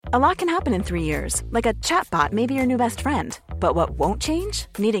A lot can happen in 3 years, like a chatbot may be your new best friend. But what won't change?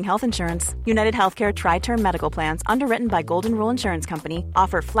 Needing health insurance. United Healthcare Tri-Term Medical Plans, underwritten by Golden Rule Insurance Company,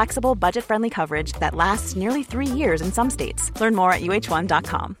 offer flexible, budget-friendly coverage that lasts nearly 3 years in some states. Learn more at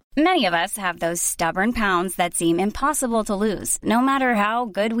uh1.com. Many of us have those stubborn pounds that seem impossible to lose, no matter how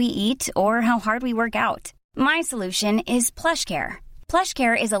good we eat or how hard we work out. My solution is PlushCare.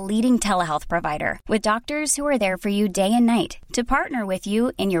 PlushCare is a leading telehealth provider with doctors who are there for you day and night to partner with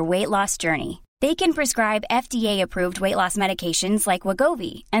you in your weight loss journey. They can prescribe FDA-approved weight loss medications like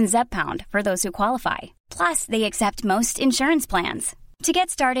Wegovy and Zepbound for those who qualify. Plus, they accept most insurance plans. To get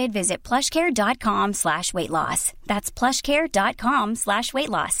started, visit plushcare.com/weightloss. That's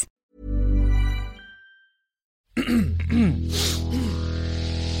plushcare.com/weightloss.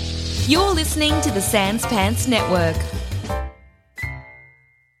 You're listening to the Sans Pants Network.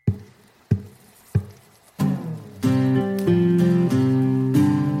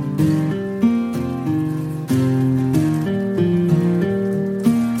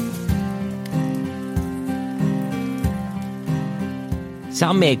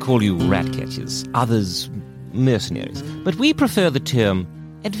 Some may call you rat catchers, others mercenaries, but we prefer the term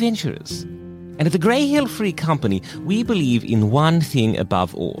adventurers. And at the Grey Hill Free Company, we believe in one thing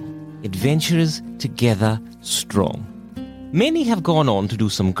above all: adventurers together strong. Many have gone on to do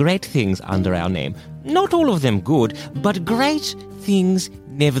some great things under our name. Not all of them good, but great things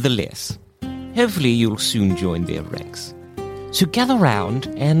nevertheless. Hopefully you'll soon join their ranks. So gather round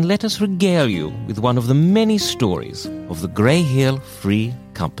and let us regale you with one of the many stories of the Grey Hill Free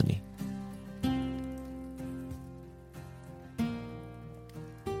Company.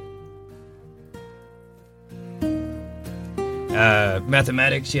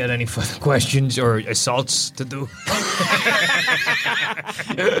 Mathematics, you had any further questions or assaults to do?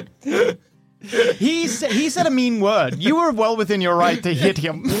 He said a mean word. You were well within your right to hit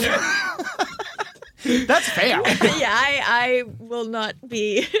him. That's fair. Yeah, I will not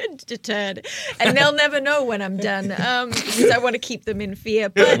be deterred. And they'll never know when I'm done, because I want to keep them in fear.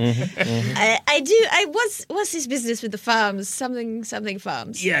 But what's this business with the farms? Something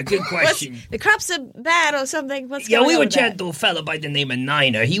farms. Yeah, good question. The crops are bad or something? What's Yeah, going we on were with chatting that? to a fella by the name of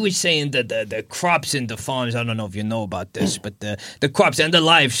Niner. He was saying that the crops in the farms, I don't know if you know about this, but the crops and the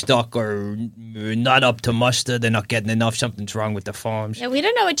livestock are not up to muster. They're not getting enough. Something's wrong with the farms. Yeah, we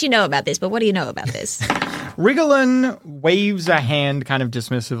don't know what you know about this, but what do you know about this? Rigolan waves a hand kind of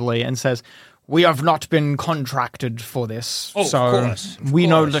dismissively and says, "We have not been contracted for this, Oh, so of course, of we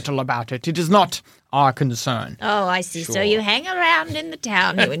know course. little about it. It is not our concern." Oh, I see. So you hang around in the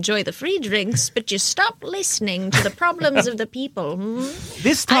town, you enjoy the free drinks, but you stop listening to the problems of the people.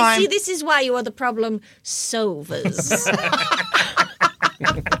 This I time, see. This is why you are the problem solvers.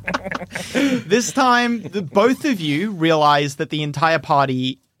 both of you realize that the entire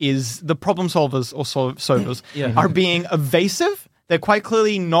party is the problem solvers or solvers are being evasive. They're quite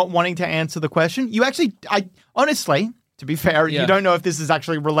clearly not wanting to answer the question. You actually, honestly, to be fair, you don't know if this is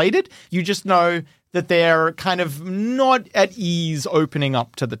actually related. You just know that they're kind of not at ease opening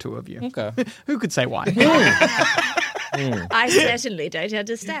up to the two of you. Okay. Who could say why? I certainly don't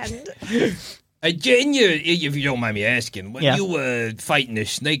understand. Jen, if you don't mind me asking, when you were fighting the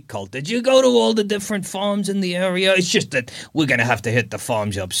snake cult, did you go to all the different farms in the area? It's just that we're going to have to hit the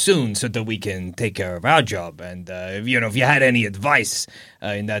farms up soon so that we can take care of our job. And, if you had any advice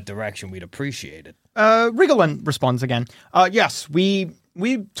in that direction, we'd appreciate it. Rigolan responds again. Yes, we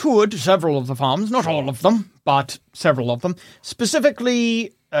toured several of the farms, not all of them, but several of them.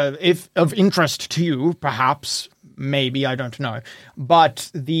 Specifically, if of interest to you, perhaps, maybe, I don't know, but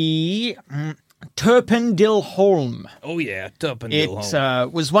the Turpendilholm. Oh, yeah, Turpendilholm.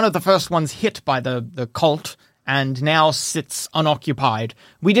 It was one of the first ones hit by the cult and now sits unoccupied.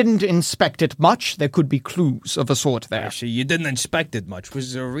 We didn't inspect it much. There could be clues of a sort there. Actually, you didn't inspect it much.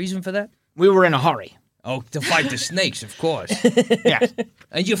 Was there a reason for that? We were in a hurry. Oh, to fight the snakes, of course. Yes.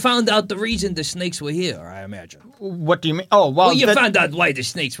 And you found out the reason the snakes were here, I imagine. What do you mean? Oh, well, you found out why the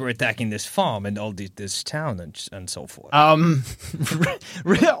snakes were attacking this farm and all this town and so forth. All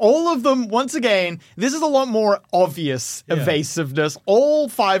of them, once again, this is a lot more obvious evasiveness. All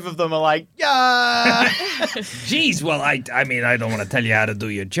five of them are like, yeah. Jeez, well, I mean, I don't want to tell you how to do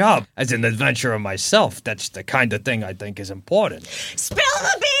your job. As an adventurer myself, that's the kind of thing I think is important. Spill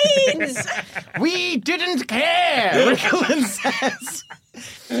the beans! We didn't care, Rigolan says.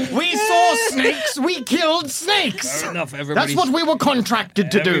 We saw snakes, we killed snakes. Fair enough, That's what we were contracted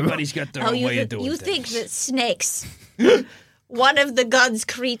to do. Everybody's got their own way of doing You things. think that snakes, one of the gods'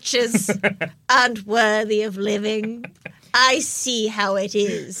 creatures, aren't worthy of living? I see how it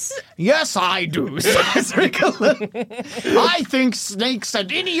is. Yes, I do, says Ricolin. I think snakes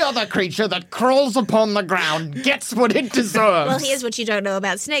and any other creature that crawls upon the ground gets what it deserves. Well, here's what you don't know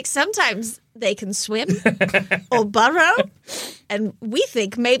about snakes. Sometimes they can swim or burrow, and we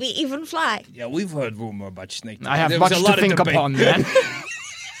think maybe even fly. Yeah, we've heard rumor about snakes. I have much to think upon, then.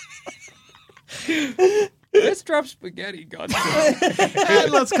 Let's drop spaghetti, goddamn.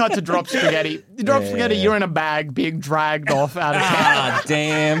 And let's cut to Drop Spaghetti. Drop Spaghetti, you're in a bag being dragged off out of town. Ah,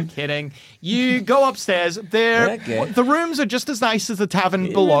 damn. Kidding. You go upstairs. Okay. The rooms are just as nice as the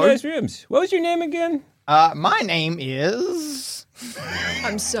tavern below. Nice rooms. What was your name again? My name is...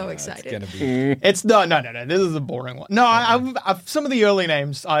 I'm so excited. It's gonna be. It's no. This is a boring one. No, I've some of the early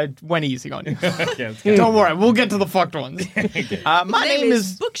names I went easy on you. Don't worry, we'll get to the fucked ones. My name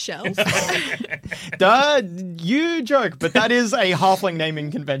is Bookshelf. Duh, you joke, but that is a halfling naming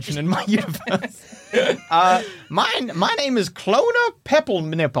convention in my universe. My name is Clona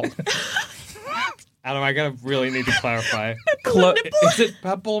Pepple-Nipple. Adam, I gotta really need to clarify. Is it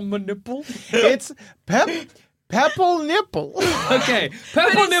Pepple Nipple? It's Pepple Nipple. Okay, But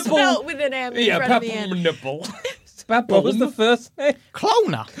Pepple it's Nipple. spelled with an M in Yeah, front of the Pepple end. Nipple. What was the first name?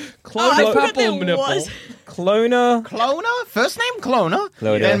 Clona. I forgot Pepple there Nipple. was. Clona. Clona. First name Clona.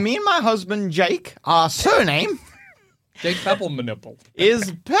 Clona. Then me and my husband Jake, our surname Jake Pepple Nipple.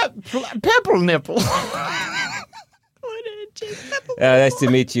 is Pepple Nipple. Nice to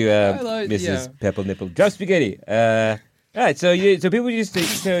meet you, like- Mrs. yeah. Pepple Nipple. Drop Spaghetti. All right, so people just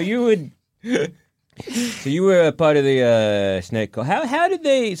so you would. So you were a part of the snake cult. How did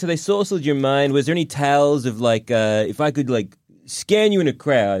they? So they sorcelled your mind. Was there any tales of like if I could like scan you in a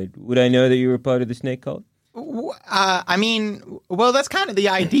crowd, would I know that you were a part of the snake cult? I mean, well, that's kind of the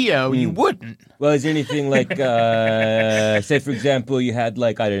idea. You wouldn't. Well, is there anything like, say for example, you had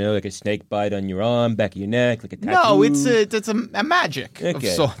like I don't know, like a snake bite on your arm, back of your neck, like a tattoo? No, it's a magic of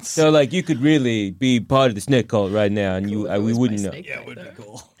sorts. So like you could really be part of the snake cult right now, and we wouldn't know. Yeah, it would be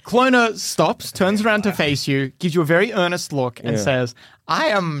cool. Clona stops, turns around to face you, gives you a very earnest look, and says, "I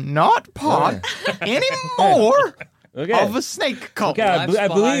am not part anymore of a snake cult. Okay, I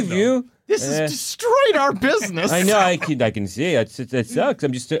believe though. you. This has destroyed our business." I know. I can see it. That sucks.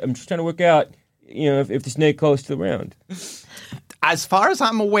 I'm just trying to work out, if the snake cult is still around. As far as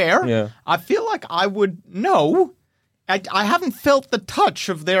I'm aware, I feel like I would know. I haven't felt the touch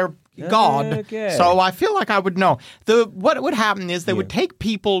of their god, Okay. so I feel like I would know. What would happen is they would take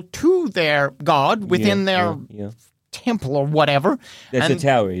people to their god within their temple or whatever. That's and, the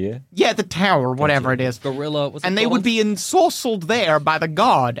tower, yeah? Yeah, the tower, whatever it is. Gorilla. What's And they would be ensorcelled there by the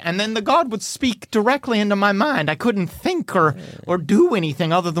god, and then the god would speak directly into my mind. I couldn't think or do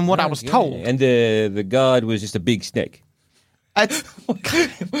anything other than what I was told. And the god was just a big snake. It's,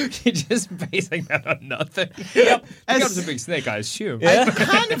 You're just basing that on nothing. Yep. As- God's a big snake, I assume. it's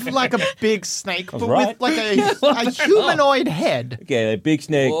kind of like a big snake, but Right. with like a humanoid head. Okay, a big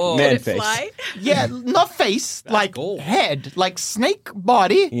snake, Whoa. man Did it face. fly? Yeah, not face, like cool. head, like snake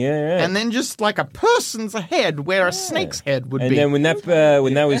body. Yeah. And then just like a person's head where a snake's head would And be. then when that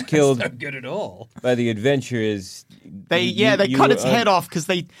was killed Not good at all. by the adventurers, they you cut were its head off because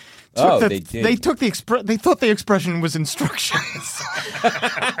they Oh, took they did. they took the they thought the expression was instructions.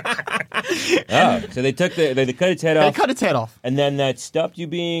 Oh, so they cut its head They off, cut its head off. and then that stopped you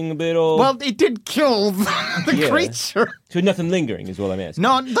being a little. Well, it did kill the Yeah. creature. so nothing lingering is what I'm asking.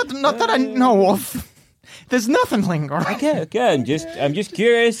 No, not that I know of. There's nothing lingering. Okay. I'm just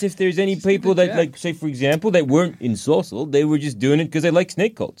curious if there's any people that, like, say for example, that weren't ensorcelled. They were just doing it because they like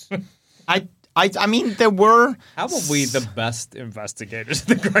snake cults. I mean, there were. How are we the best investigators of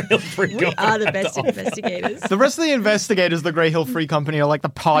the Grail Free We are the best investigators. The rest of the investigators of the Grey Hill Free Company are like the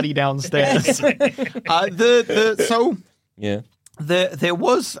party downstairs. So Yeah. there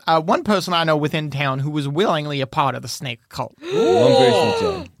was one person I know within town who was willingly a part of the snake cult. One person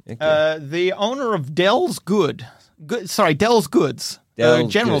town. Okay. The owner of Dell's Goods, Dell's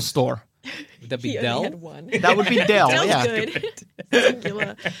general Goods. store. Would that be He Dell? only had one. That would be Dell. Dell's yeah. good.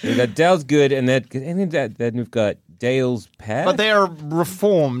 Singular. We got Dale's good, and then we've got Dale's Path. But they are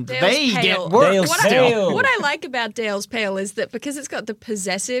reformed. Dale's they Pale. get work Dale's still. Pale. What I like about Dale's Pale is that because it's got the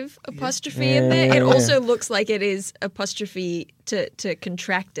possessive apostrophe in there, it also looks like it is apostrophe to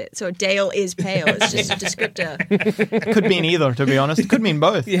contract it. So Dale is pale. It's just a descriptor. It could mean either, to be honest. It could mean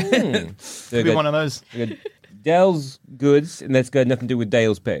both. So we Could be got- one of those. we got Dale's goods, and that's got nothing to do with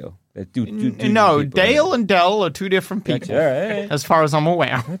Dale's Pale. That's two No, people. Dale and Dell are two different people, Gotcha. All right. as far as I'm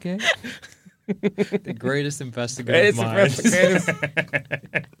aware. Okay. The greatest investigative minds.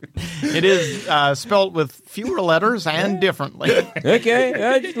 It is spelt with fewer letters and differently.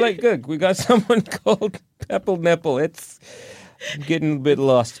 Okay, just like good. We got someone called Apple nipple. I'm getting a bit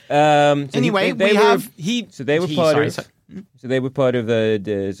lost. Anyway, they were part of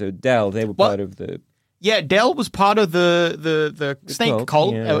the Del. They were part of the. Yeah, Del was part of the snake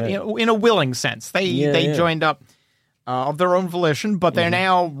cult in a willing sense. They joined up of their own volition, but they're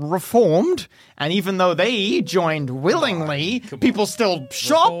now reformed. And even though they joined willingly, people still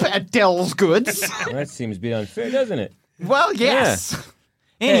shop at Del's Goods. That seems a bit unfair, doesn't it? Well, yes. Yeah.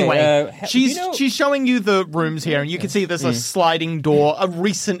 Anyway, she's showing you the rooms here, and you can see there's a sliding door. A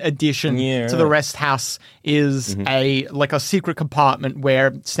recent addition to the rest house is a secret compartment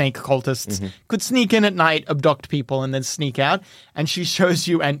where snake cultists could sneak in at night, abduct people, and then sneak out. And she shows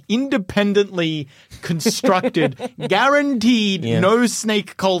you an independently constructed, guaranteed no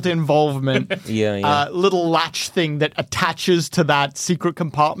snake cult involvement little latch thing that attaches to that secret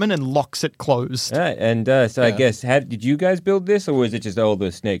compartment and locks it closed. Right, and I guess, did you guys build this, or was it just all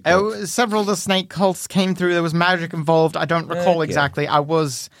the snake cults? Several of the snake cults came through. There was magic involved. I don't recall exactly. I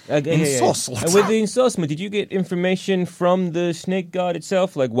was ensorcelled. And with the ensorcellment, did you get information from the snake god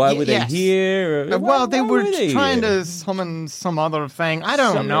itself? Like, why were they here? Or, they were trying to summon some other thing. I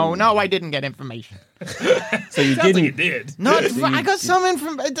don't know. No, I didn't get information. So you didn't? Like you did. No, I got some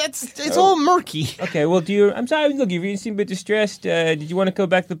information. It's all murky. Okay, well, I'm sorry. Look, you seem a bit distressed. Did you want to go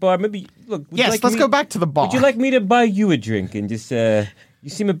back to the bar? Maybe, look. Yes, let's go back to the bar. Would you like me to buy you a drink and just, you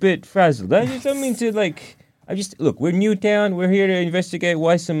seem a bit frazzled. I don't mean to, look, we're Newtown. We're here to investigate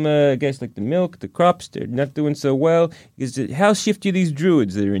why some, I guess, the milk, the crops, they're not doing so well. How shifty are these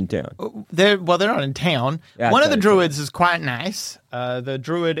druids that are in town? They're not in town. One of the druids is quite nice. The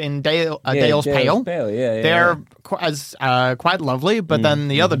druid in Dale's Pale. They're quite lovely, but then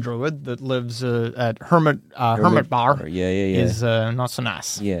the other druid that lives at Hermit Bar is not so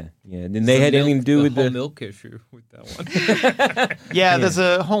nice. Yeah. Then they had anything to do with the whole milk issue with that one. There's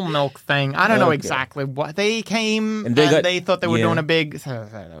a whole milk thing. I don't know exactly what they came and they thought they were doing a big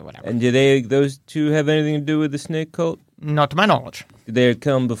whatever. And did those two have anything to do with the snake cult? Not to my knowledge. Did they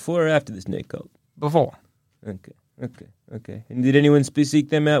come before or after the snake cult? Before. Okay. And did anyone seek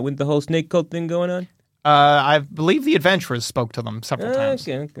them out with the whole snake cult thing going on? I believe the adventurers spoke to them several times.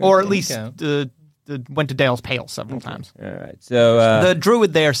 Or at least went to Dale's Pale several times. All right. So the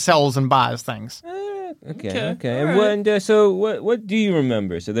druid there sells and buys things. Okay. And so what do you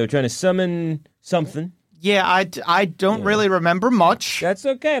remember? So they were trying to summon something. Yeah, I don't really remember much. That's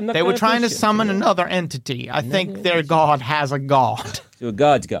okay. They were trying to summon another entity. I think their god has a god. So a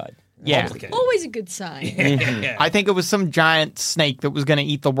god's god. Yeah. Always a good sign. I think it was some giant snake that was going to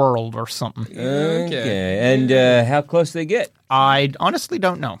eat the world or something. Okay. And how close they get? I honestly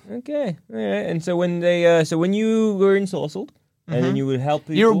don't know. Okay. All right. And so when when you were ensorcelled, and then you would help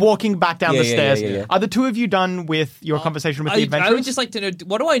people. You're walking back down the stairs. Yeah. Are the two of you done with your conversation with the adventurers? I would just like to know,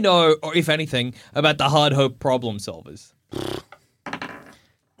 what do I know, or if anything, about the Hard Hope problem solvers?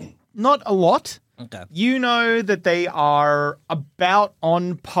 Not a lot. Okay. You know that they are about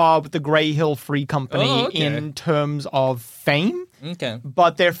on par with the Grey Hill Free Company in terms of fame. Okay.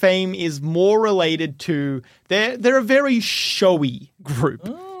 But their fame is more related to they're a very showy group.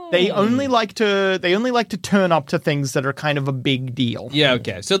 They only like to turn up to things that are kind of a big deal. Yeah,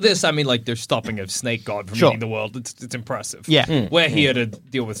 okay. So this, I mean, they're stopping a snake god from eating the world. It's impressive. Yeah. We're here to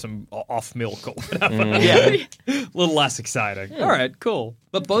deal with some off milk or whatever. Yeah. A little less exciting. All right, cool.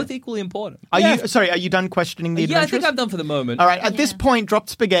 But both equally important. Are you done questioning the adventurers? Yeah, I think I'm done for the moment. All right, at this point, Dropped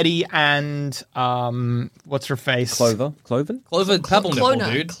Spaghetti and, what's her face? Clover, Pebble Nipple,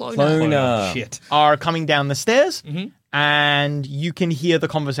 dude. Clona. Shit. Are coming down the stairs, and you can hear the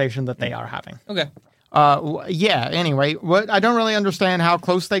conversation that they are having. Okay. Anyway, I don't really understand how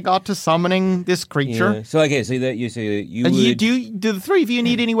close they got to summoning this creature. Yeah. So, okay, so that you say that you would... Do the three of you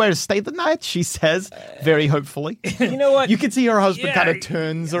need anywhere to stay the night? She says, very hopefully. You know what? You can see her husband kind of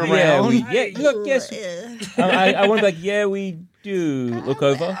turns around. Look, yes. I want to be like, we do. Look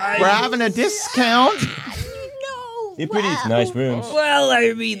over. We're having a discount. They're pretty nice rooms. Well,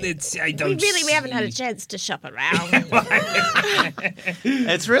 I mean, we haven't had a chance to shop around.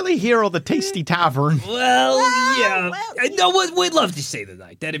 It's really here or the Tasty Tavern. Well, yeah. No, we'd love to stay the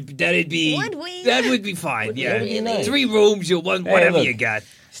night. That'd be. Would we? That would be fine. Yeah. Really? 3 rooms, you want whatever you got.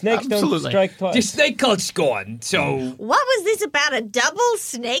 Snakes don't strike twice. The snake cult's gone, so... What was this about, a double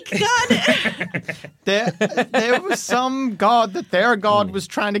snake god? There was some god that their god was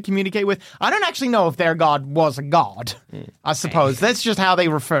trying to communicate with. I don't actually know if their god was a god, I suppose. That's just how they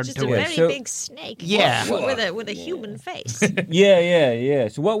referred just to a it. very big snake. Yeah. With a human face. Yeah.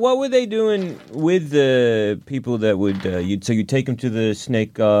 So what were they doing with the people that would... you'd take them to the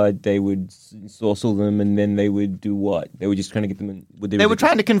snake god, they would sorcel them, and then they would do what? They were just trying to get them... They were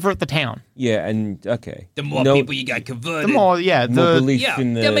trying to to convert the town. Yeah, and okay. The more people you got converted, The more, More belief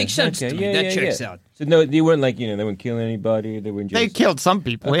in the... that makes sense Okay, to me. That checks out. So no, they weren't like, they weren't killing anybody. They weren't just... They killed some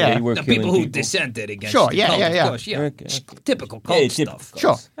people, yeah. they were The killing people who dissented against Sure, the yeah, cult, yeah, yeah. of course, yeah. Okay. Typical cult stuff.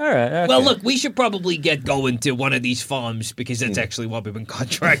 Sure. All right. Okay. Well, look, we should probably get going to one of these farms because that's actually what we've been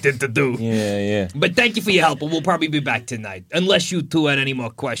contracted to do. Yeah. But thank you for your help, and we'll probably be back tonight. Unless you two had any more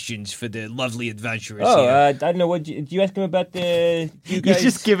questions for the lovely adventurers Oh, here. I don't know. Did you ask him about the... You He's guys...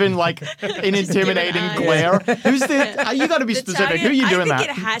 just given like an intimidating eyes. glare. Who's the? You got to be specific. Who are you doing I that?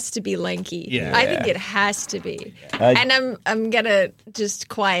 think it has to be Lanky. Yeah. I think it has to be. And I'm gonna just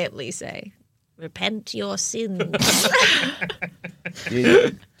quietly say, repent your sins.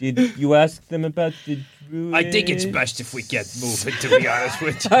 Did you ask them about the druid? I think it's best if we get moving, to be honest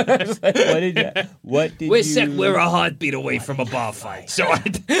with you. What did We're you... sick. We're a heartbeat away from a bar fight. So I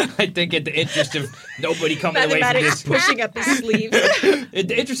think in the interest of nobody coming away from Mathematics this... pushing up his sleeves. In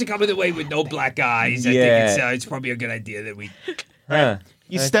the interest of coming away with no black eyes, I Yeah. think it's probably a good idea that we... Huh.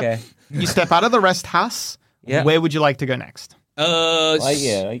 You Okay. step out of the rest house. Yeah. Where would you like to go next?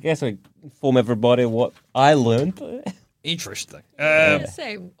 I guess I inform everybody what I learned. Interesting.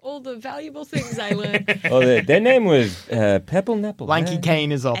 Same. All the valuable things I learned. Oh, their name was Pepple Nepple. Lanky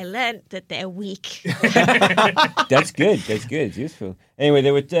Kane is off. I learned that they're weak. That's good. That's good. It's useful. Anyway,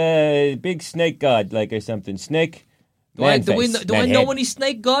 there was big snake god, like, or something. Snake. Do I Man-face, know man-head. any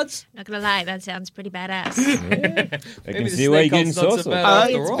snake gods? Not gonna lie, that sounds pretty badass. I can the see why you're snake getting cult's not so so bad. Uh,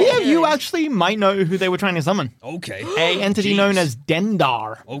 After yeah, all. you actually might know who they were trying to summon. Okay. A entity known as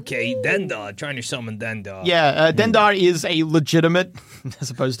Dendar. Okay, Dendar. Trying to summon Dendar. Yeah, Dendar is a legitimate, as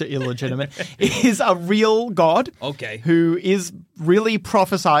opposed to illegitimate, is a real god. Okay. Who is really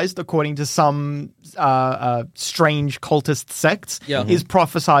prophesized, according to some strange cultist sects, Yeah. is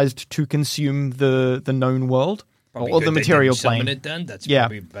prophesized to consume the known world. Probably Or good the they material didn't summon plane. it then. That's Yeah.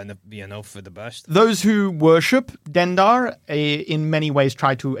 probably for the best. Those who worship Dendar, in many ways,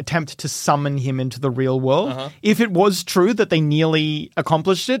 try to attempt to summon him into the real world. If it was true that they nearly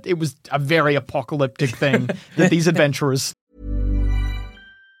accomplished it, it was a very apocalyptic thing that these adventurers...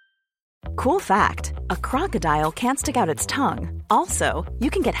 Cool fact, a crocodile can't stick out its tongue. Also, you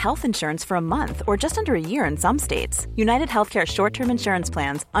can get health insurance for a month or just under a year in some states. United Healthcare short-term insurance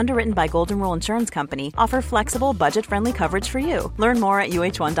plans, underwritten by Golden Rule Insurance Company, offer flexible, budget-friendly coverage for you. Learn more at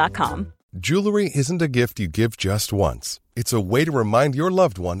uh1.com. Jewelry isn't a gift you give just once. It's a way to remind your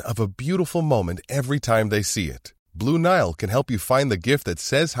loved one of a beautiful moment every time they see it. Blue Nile can help you find the gift that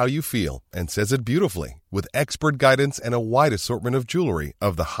says how you feel and says it beautifully, with expert guidance and a wide assortment of jewelry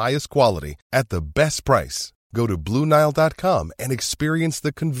of the highest quality at the best price. Go to BlueNile.com and experience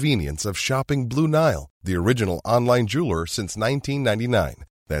the convenience of shopping Blue Nile, the original online jeweler since 1999.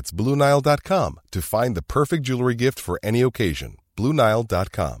 That's BlueNile.com to find the perfect jewelry gift for any occasion.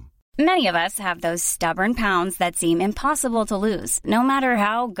 BlueNile.com. Many of us have those stubborn pounds that seem impossible to lose, no matter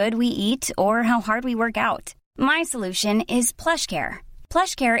how good we eat or how hard we work out. My solution is PlushCare.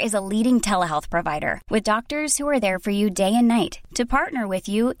 PlushCare is a leading telehealth provider with doctors who are there for you day and night to partner with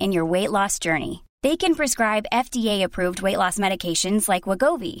you in your weight loss journey. They can prescribe FDA-approved weight loss medications like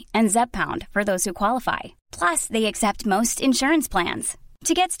Wegovy and Zepbound for those who qualify. Plus, they accept most insurance plans.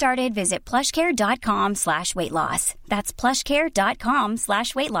 To get started, visit plushcare.com/weightloss. That's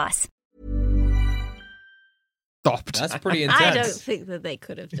plushcare.com/weightloss. Stopped. That's pretty intense. I don't think that they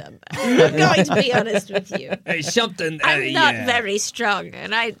could have done that. I'm going to be honest with you. Hey, something. I'm not yeah. very strong,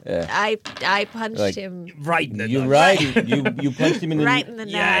 and I punched him Right in the You're nuts. right. You punched him in the... right in the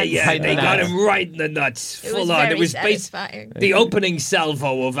nuts. Yeah, they got him right in the nuts. It was Full on. very It was satisfying. the opening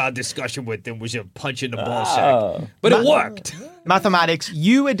salvo of our discussion with them was a punch in the ball sack. Oh. But it worked. Mathematics,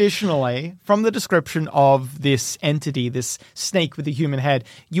 you additionally, from the description of this entity, this snake with a human head,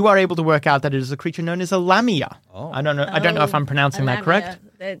 you are able to work out that it is a creature known as a lamia. I don't know if I'm pronouncing that correct.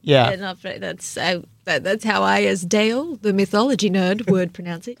 Yeah. That's how I, as Dale, the mythology nerd, would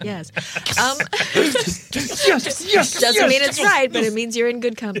pronounce it. Yes. Doesn't mean it's right, but it means you're in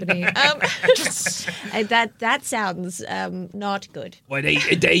good company. That sounds not good. Well, they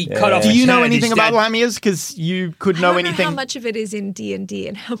cut off. Do his you know head anything instead. about lamias? Because you could know I don't anything. know how much of it is in D&D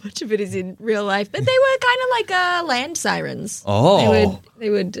and how much of it is in real life, but they were kind of like land sirens. Oh. They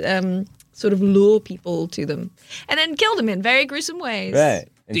would sort of lure people to them and then kill them in very gruesome ways. Right.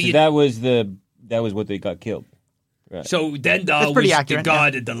 And Do so you- that was what they got killed. Right. So Dendar That's was pretty the accurate,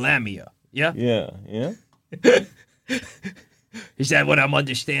 god of the Lamia. Yeah? Yeah. Is that what I'm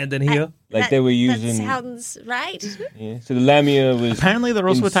understanding here? Like they were using. That sounds right. Yeah. So the lamia was. Apparently, they're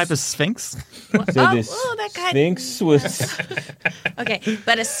also a type of sphinx. So this that kind sphinx was. Okay,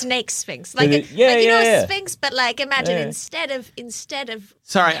 but a snake sphinx, like it- a, yeah, like, you know, yeah, yeah. a sphinx, but like imagine Yeah. instead of.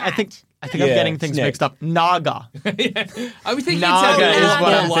 Sorry, cat. I think I'm Yeah, getting things snake. mixed up. Naga. I would think Naga it is sounded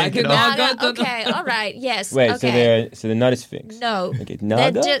what I'm more like a thinking of. naga. Okay, all right, yes. Wait, okay. so they're not a sphinx. No. Okay,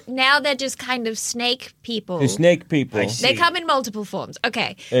 They're naga. now they're just kind of snake people. The snake people. I see. They come in multiple forms.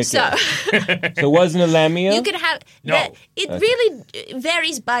 Okay. Okay. So So it wasn't a lamia. you can have No. it really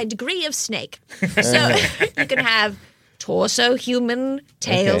varies by degree of snake. So you can have torso human,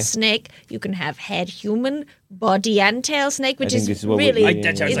 tail Okay. snake. You can have head human, body and tail snake, which think is this is what we- really Like,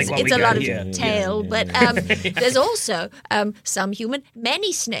 that sounds like it's, what it's we a got lot of here. tail. But there's also some human,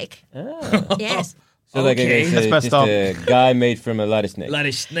 many snake. Yes. So like Okay. it's That's messed just up. a guy made from a lot of snakes. A lot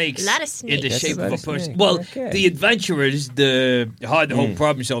of snakes. Lot of in the snakes. shape That's a lot of a of person. snakes. Well, Okay. the adventurers, the hard home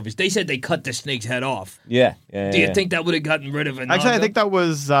problem solvers, they said they cut the snake's head off. Yeah. Do you think that would have gotten rid of a Actually, I naga? think that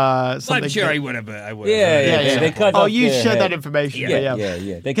was something. I'm sure that- I would have. I would. Yeah. They cut Oh, off you their shared head. that information. Yeah,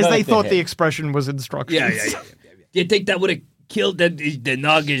 Yeah. cut Because they off their thought the head. expression was instructions. Yeah. Do you think that would have killed the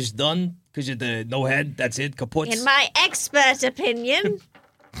naga's done because of the no head? That's it. Kaput. In my expert opinion,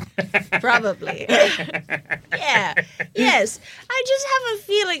 probably. Yeah. Yes. I just have a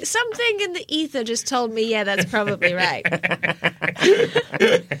feeling something in the ether just told me, yeah, that's probably right.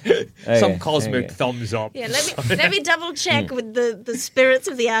 Some Okay, cosmic okay. thumbs up. Yeah, let me double check with the spirits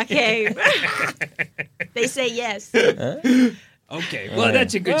of the arcane. They say yes. Okay, well,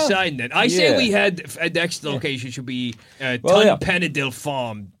 that's a good sign then. I say yeah. we had the next location should be Well, yeah. Tunpenadil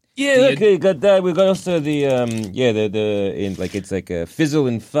Farm. Yeah, okay, got that. We got also the the in like it's like a fizzle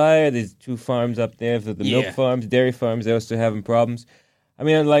and fire. There's 2 farms up there for the milk Yeah. farms, dairy farms. They're also having problems. I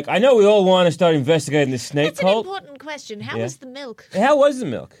mean, like I know we all want to start investigating the snake That's an cult. important question. How Yeah. was the milk? How was the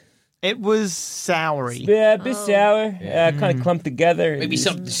milk? It was soury. Yeah, a bit sour, kind of clumped together. Maybe It's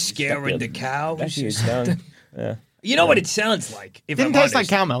something scaring the cows. stuck to or your something. tongue. Yeah. You know what it sounds like? If Didn't I'm taste like honest.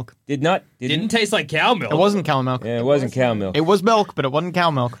 cow milk. Didn't Didn't taste like cow milk. It wasn't cow milk. Yeah, it wasn't cow milk. It was milk, but it wasn't cow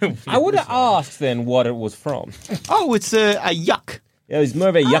milk. I would have asked then what it was from. Oh, it's a yuck. Yeah, it was more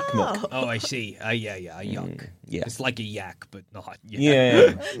of a yuck milk. Oh, I see. Yeah, a yuck. yeah. It's like a yak, but not.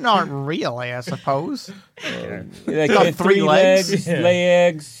 Yeah. Not really, I suppose. Like, Got 3 legs. lay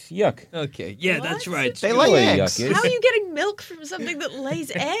eggs. Yuck. Okay, yeah, that's right. They You lay know what eggs. yuck is. How are you getting milk from something that lays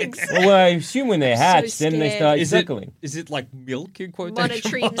eggs? Well, I assume when they hatch, then they scared. start Is it, suckling. is it like milk in quotation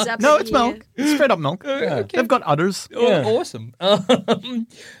Monotremes marks? up No, in it's here. milk. It's straight up milk. They've got udders. Oh, Yeah. awesome.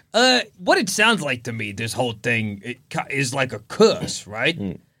 What it sounds like to me, this whole thing is like a curse, right?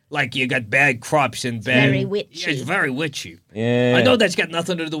 Like you got bad crops and bad. very witchy. Yeah, it's very witchy. Yeah. I know that's got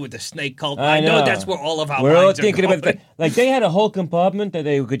nothing to do with the snake cult. I I know know. that's where all of our We're all minds are thinking about going. that. Like they had a whole compartment that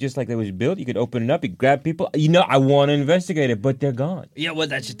they could just like that was built. You could open it up, you could grab people. You know, I want to investigate it, but they're gone. Yeah, well,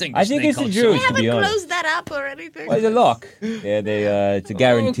 that's the thing. I think snake it's the cult's Jews, They to haven't be honest. closed that up or anything. Why the lock? Yeah, they to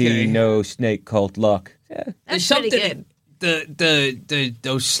guarantee Okay. no snake cult lock. Yeah. There's That's something. pretty good.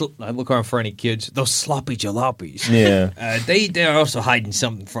 I look around for any kids. Those sloppy jalopies. Yeah. They're also hiding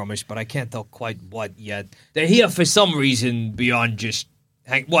something from us, but I can't tell quite what yet. They're here for some reason beyond just.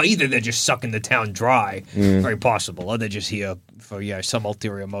 Well, either they're just sucking the town dry, very possible, or they're just here for some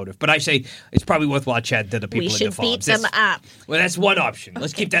ulterior motive. But I say it's probably worthwhile chatting to the people We in the should farms. beat them up. Well, that's one option.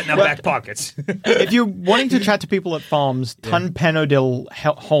 Let's keep that in our back pockets. If you're wanting to chat to people at farms, Tunpenadil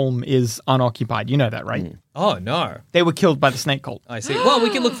Holm is unoccupied. You know that, right? Oh no, They were killed by the snake cult. I see. Well, we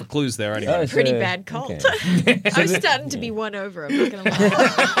can look for clues there anyway. Oh, Pretty so- bad cult. okay. I'm starting to be won over. I'm not going to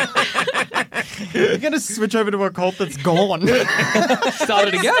lie. You're going to switch over to a cult that's gone. Start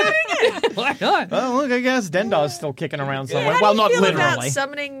it again. Why not? Well, look, I guess Dendar's still kicking around somewhere. How well, do not you feel about literally.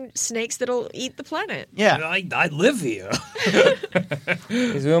 summoning snakes that'll eat the planet? Yeah. I live here.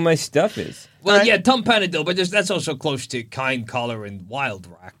 Is where my stuff is. Well, yeah, Tunpenadil, but that's also close to Kind Collar and Wild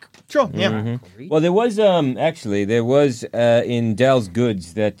Rack. Sure, yeah. Mm-hmm. Well, there was in Dell's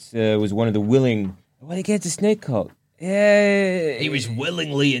Goods that was one of the willing. What against the snake cult? Yeah, He was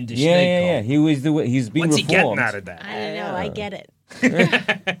willingly into Yeah, snake yeah, cult. yeah. He was he's being What's he reformed. getting out of that? I don't know. I get it.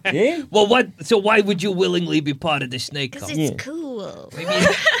 Yeah. Well, so why would you willingly be part of the snake Because cult? it's cool.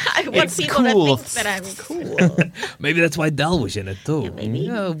 I want It's people cool. to think that I'm cool. Maybe that's why Dell was in it too. maybe.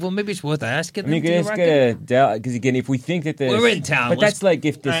 Yeah, well, maybe it's worth asking. I mean, them, do you let's reckon? get a doubt because again, if we think that We're in town, but let's- that's like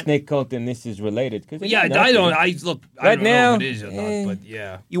if the Right. snake cult and this is related. Cause Yeah, I don't. I don't Right know now, if it is or not, but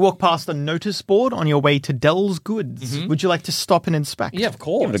yeah. You walk past a notice board on your way to Dell's Goods. Would you like to stop and inspect? Yeah, of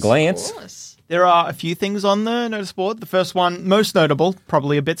course. give it a glance. Of course. There are a few things on the notice board. The first one, most notable,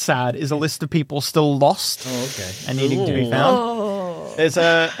 probably a bit sad, is a list of people still lost and needing to be found. There's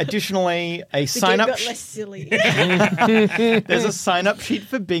additionally a sign-up. Got less silly. There's a sign-up sheet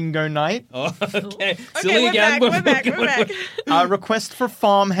for bingo night. Okay, Okay, we're back. A request for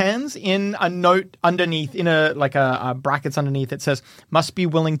farmhands in a note underneath, in a brackets underneath. It says, "Must be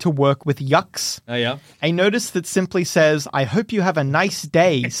willing to work with yucks." Oh yeah. A notice that simply says, "I hope you have a nice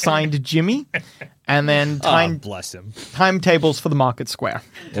day," signed Jimmy. And then Bless him. timetables for the market square.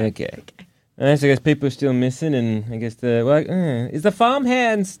 Okay. So I guess people are still missing, and I guess is the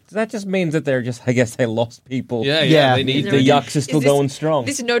farmhands? That just means that they're just. I guess they lost people. Yeah. They need The yucks are still this- going strong.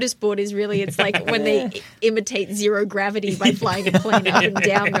 This notice board is really, it's like when they imitate zero gravity by flying a plane up and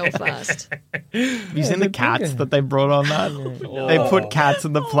down real fast. Have you seen the cats that they brought on that? They put cats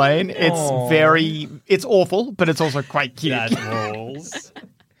in the plane. It's awful, but it's also quite cute. That rolls.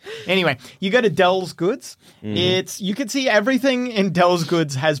 Anyway, you go to Dell's Goods. You can see everything in Dell's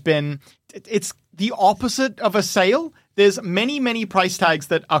Goods has been. It's the opposite of a sale. There's many, many price tags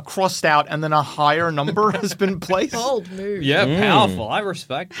that are crossed out, and then a higher number has been placed. Bold move. Yeah, powerful. I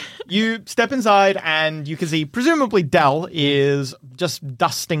respect. You step inside, and you can see, presumably, Dell is just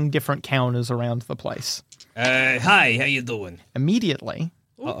dusting different counters around the place. Hi, how you doing? Immediately,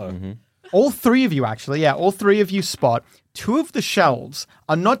 Uh-oh. all three of you spot two of the shelves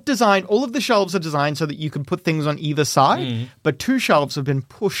are not designed. All of the shelves are designed so that you can put things on either side, but two shelves have been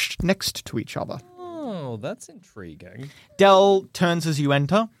pushed next to each other. Oh, that's intriguing. Dell turns as you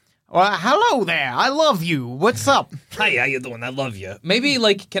enter. Hello there. I love you. What's up? Hi, how you doing? I love you. Maybe,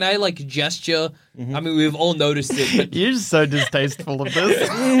 can I, gesture? I mean, we've all noticed it, but... You're so distasteful of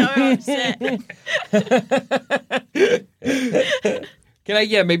this. So upset. Can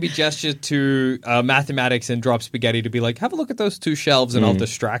I, maybe gesture to mathematics and drop spaghetti to be like, have a look at those two shelves and I'll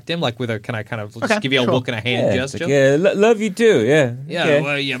distract him? Can I kind of just give you a look and a hand gesture? Love you too. Yeah. Yeah,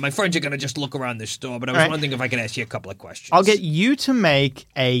 Okay. my friends are going to just look around this store, but I was Right. wondering if I could ask you a couple of questions. I'll get you to make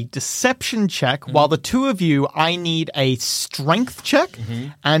a deception check, while the two of you, I need a strength check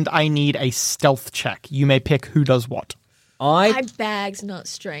and I need a stealth check. You may pick who does what. My bag's not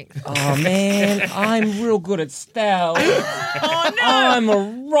strength. Oh man, I'm real good at stealth. Oh no! I'm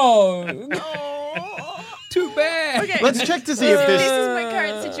a rogue. Too bad. Okay. Let's check to see if This this... is my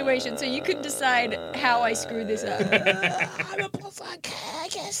current situation, so you can decide how I screw this up. I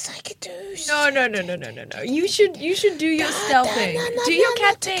guess I could do. No. You should do your stealthing. Do your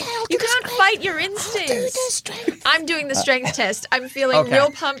cat thing. You can't fight your instincts. I'm doing the strength test. I'm feeling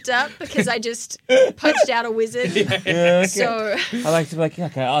real pumped up because I just punched out a wizard. Yeah, okay. So I like to be like,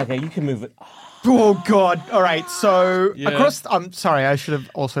 okay, you can move it. Oh, God. All right. So across... I'm sorry, I should have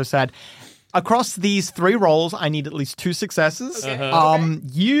also said... Across these three rolls, I need at least 2 successes.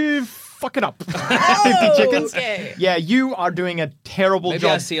 You fuck it up. 50 chickens. Okay. Yeah, you are doing a terrible Maybe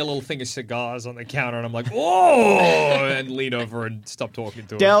I job. see a little thing of cigars on the counter and I'm like, oh, and lean over and stop talking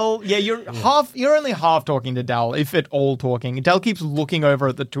to him. Dell, you're only half talking to Dell, if at all talking. Dell keeps looking over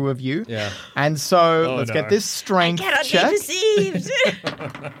at the two of you. Yeah. And so let's no. get this strength cannot check. be deceived.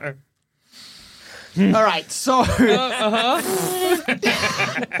 All right, so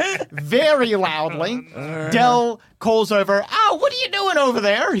very loudly, Dell calls over. Oh, what are you doing over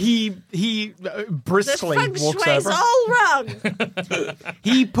there? He This briskly feng walks shui's over. all wrong.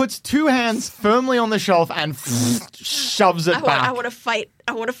 He puts 2 hands firmly on the shelf and shoves it back. I want to fight.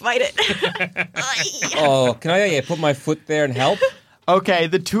 I want to fight it. Oh, can I put my foot there and help? Okay,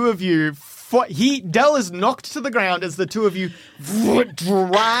 the two of you. Dell is knocked to the ground as the two of you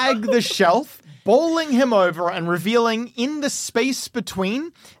drag the shelf, bowling him over and revealing in the space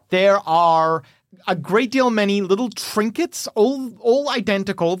between there are a great deal many little trinkets, all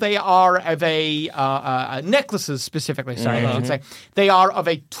identical. They are of a necklaces specifically. Sorry, I should say they are of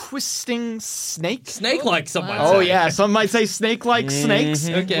a twisting snake. Snake-like, some might Oh say. yeah, some might say snake-like snakes.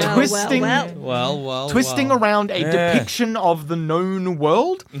 Okay. Twisting. Well. Twisting around a depiction of the known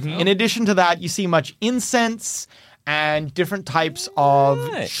world. In addition to that, you see much incense and different types of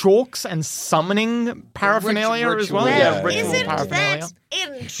chalks and summoning paraphernalia as well. Ritual. Yeah, ritual Isn't paraphernalia. that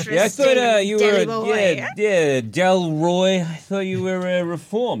interesting? Yeah, I thought you Delly were, boy? Delroy. I thought you were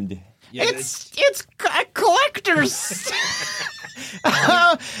reformed. Yeah, It's a collector's.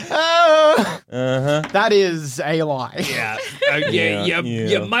 That is a lie.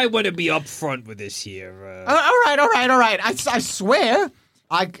 You might want to be upfront with this here. All right. I swear,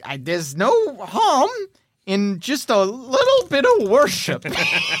 there's no harm in just a little bit of worship.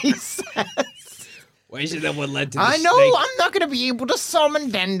 He says. Why isn't that what led to the I know snake? I'm not going to be able to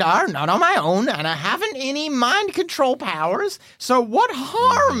summon Dendar, not on my own, and I haven't any mind control powers. So what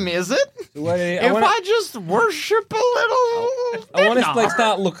harm is it if I just worship a little I want to Dendar? like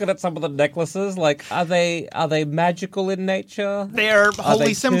start looking at some of the necklaces. Like, are they magical in nature? They're holy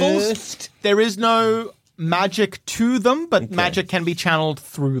they symbols. cursed? There is no magic to them, but magic can be channeled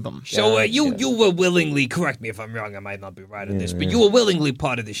through them. So you were willingly, correct me if I'm wrong, I might not be right on this, but you were willingly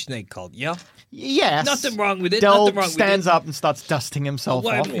part of the snake cult, yeah? Yes. Nothing wrong with it. Del nothing wrong stands with it. up and starts dusting himself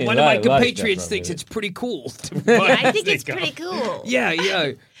One off. of my compatriots thinks it's pretty cool. I think it's pretty cool. Yeah.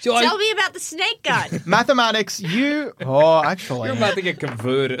 So Tell me about the snake gun. Mathematics, actually. You're about to get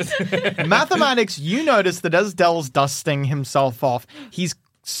converted. Mathematics, you notice that as Del's dusting himself off, he's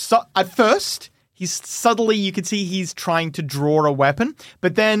at first he's subtly, you can see he's trying to draw a weapon,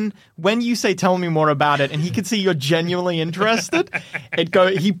 but then when you say tell me more about it, and he can see you're genuinely interested,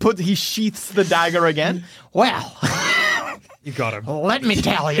 he sheaths the dagger again. Well, you got him. Let me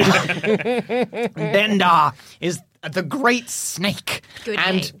tell you, Dendar is the great snake. Good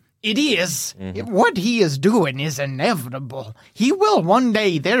and name. it is. What he is doing is inevitable. He will one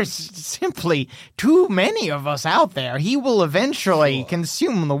day, there's simply too many of us out there. He will eventually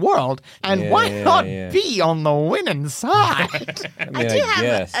consume the world. And why not be on the winning side? I do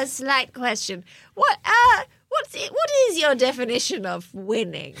have a slight question. What is your definition of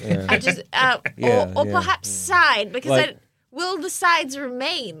winning? I just or perhaps side, because will the sides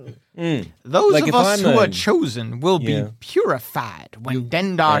remain? Those Like of if us I'm who a- are chosen will be purified when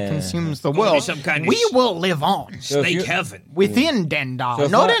Dendar consumes the world. some kind of We will live on. Snake heaven. Within Dendar, So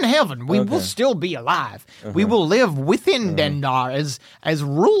if not I- in heaven. We will still be alive. We will live within Dendar as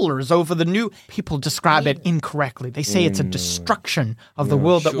rulers over the new. People describe it incorrectly. They say it's a destruction of the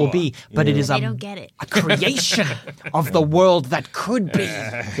world that will be, but it is I don't get it. a creation of the world that could be.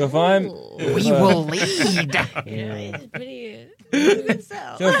 So if I'm, We will lead. It's pretty good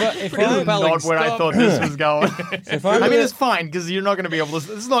sell. so if I'm Not where I thought this was going. if I'm I mean, gonna- it's fine because you're not going to be able to.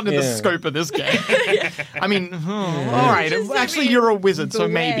 This is not in the scope of this game. I mean, all right. Just, Actually, you're a wizard, so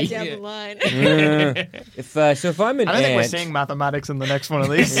Beware maybe. down the line. if I'm an I don't think we're ant, seeing mathematics in the next one of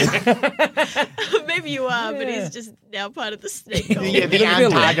these. Maybe you are, but he's just now part of the snake cult. Yeah, the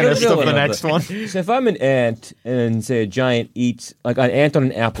villain. antagonist The of villain the of next the- one. So if I'm an ant and say a giant eats, like an ant on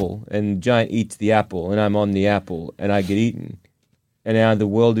an apple, and the giant eats the apple, and I'm on the apple, and I get eaten, and now the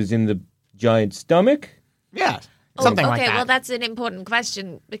world is in the giant's stomach. Yeah, something like okay, that. well, that's an important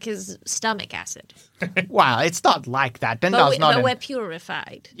question because stomach acid. Wow, it's not like that. Dendar's not. But we're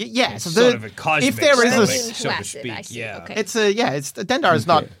purified. Yes, Sort of a cosmic if there is a, stomach, so to acid, I speak. see. Yeah. Okay. it's a It's Dendar is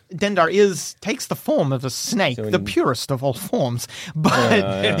not. Dendar takes the form of a snake, So the in- purest of all forms. But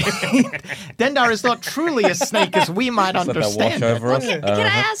Dendar is not truly a snake as we might Let that wash understand. it. over us. Can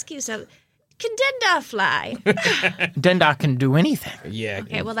I ask you something? Can Dendar fly? Dendar can do anything. Yeah.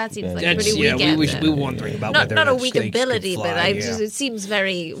 Okay, well, that seems like a That's, pretty yeah, weak we answer. were wondering about Not whether a weak snakes could ability, fly, but yeah. it seems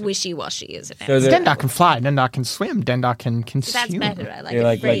very wishy-washy as an So answer. the- Dendar can fly. Dendar can swim. Dendar can consume. That's better. I like Yeah, it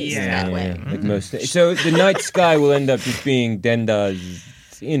like phrased yeah, that way. like most. So the night sky will end up just being Dendar's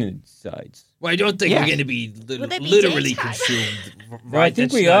insides. Well, I don't think Yeah. we're going to be Will they be literally daytime? consumed. Right? No, I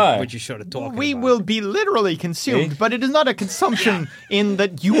think That's we not are. what you're sort of talking We about. will be literally consumed, See? but it is not a consumption in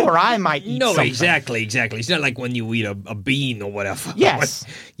that you or I might eat No, something. exactly. It's not like when you eat a bean or whatever. Yes.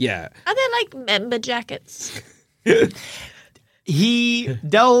 Yeah. Are there like member jackets?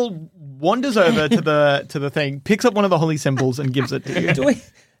 Del wanders over to the thing, picks up one of the holy symbols, and gives it to you.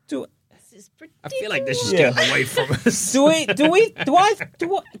 This is pretty I feel like this is cool. getting away from us.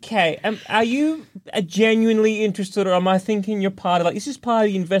 Okay, are you genuinely interested, or am I thinking you're part of, like, this is part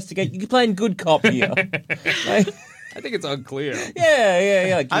of the investigation? You're playing good cop here. Like, I think it's unclear.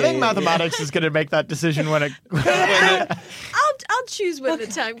 yeah. Like, I think yeah. mathematics is going to make that decision when it. I'll choose when the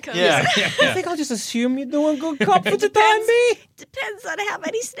time comes. Yeah. I think I'll just assume you're doing good cop for the time being. Depends on how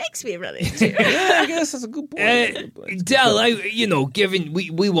many snakes we run into. Yeah, I guess that's a good point. Del, given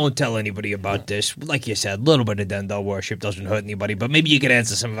we won't tell anybody about this. Like you said, a little bit of Dendar worship doesn't hurt anybody, but maybe you could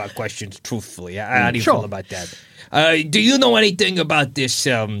answer some of our questions truthfully. How do you Sure. feel about that? Do you know anything about this?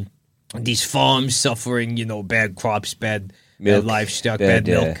 These farms suffering, bad crops, bad livestock, bad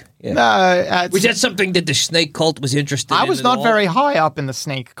milk. Yeah. Was that something that the snake cult was interested in? I was at not all? very high up in the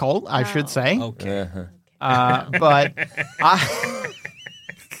snake cult, I should say. Okay. But I,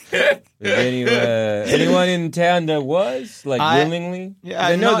 Anyone in town that was, like, willingly? yeah,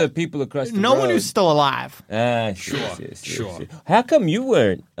 I know not- the people across the no road. one who's still alive. Sure. How come you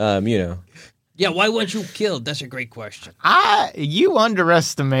weren't, Yeah, why weren't you killed? That's a great question. You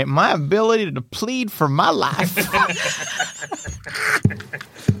underestimate my ability to plead for my life.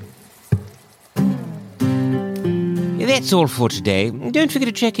 that's all for today. Don't forget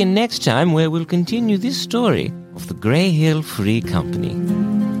to check in next time where we'll continue this story of the Grey Hill Free Company.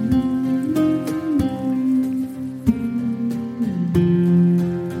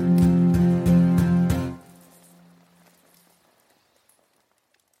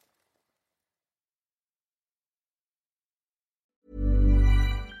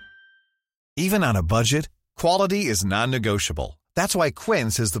 Even on a budget, quality is non-negotiable. That's why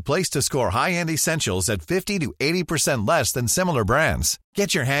Quince is the place to score high-end essentials at 50 to 80% less than similar brands.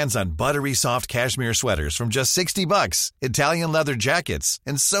 Get your hands on buttery soft cashmere sweaters from just $60, Italian leather jackets,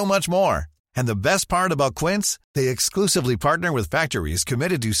 and so much more. And the best part about Quince, they exclusively partner with factories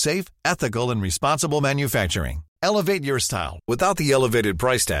committed to safe, ethical, and responsible manufacturing. Elevate your style without the elevated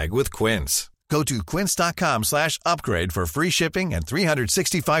price tag with Quince. Go to quince.com/upgrade for free shipping and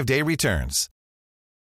 365-day returns.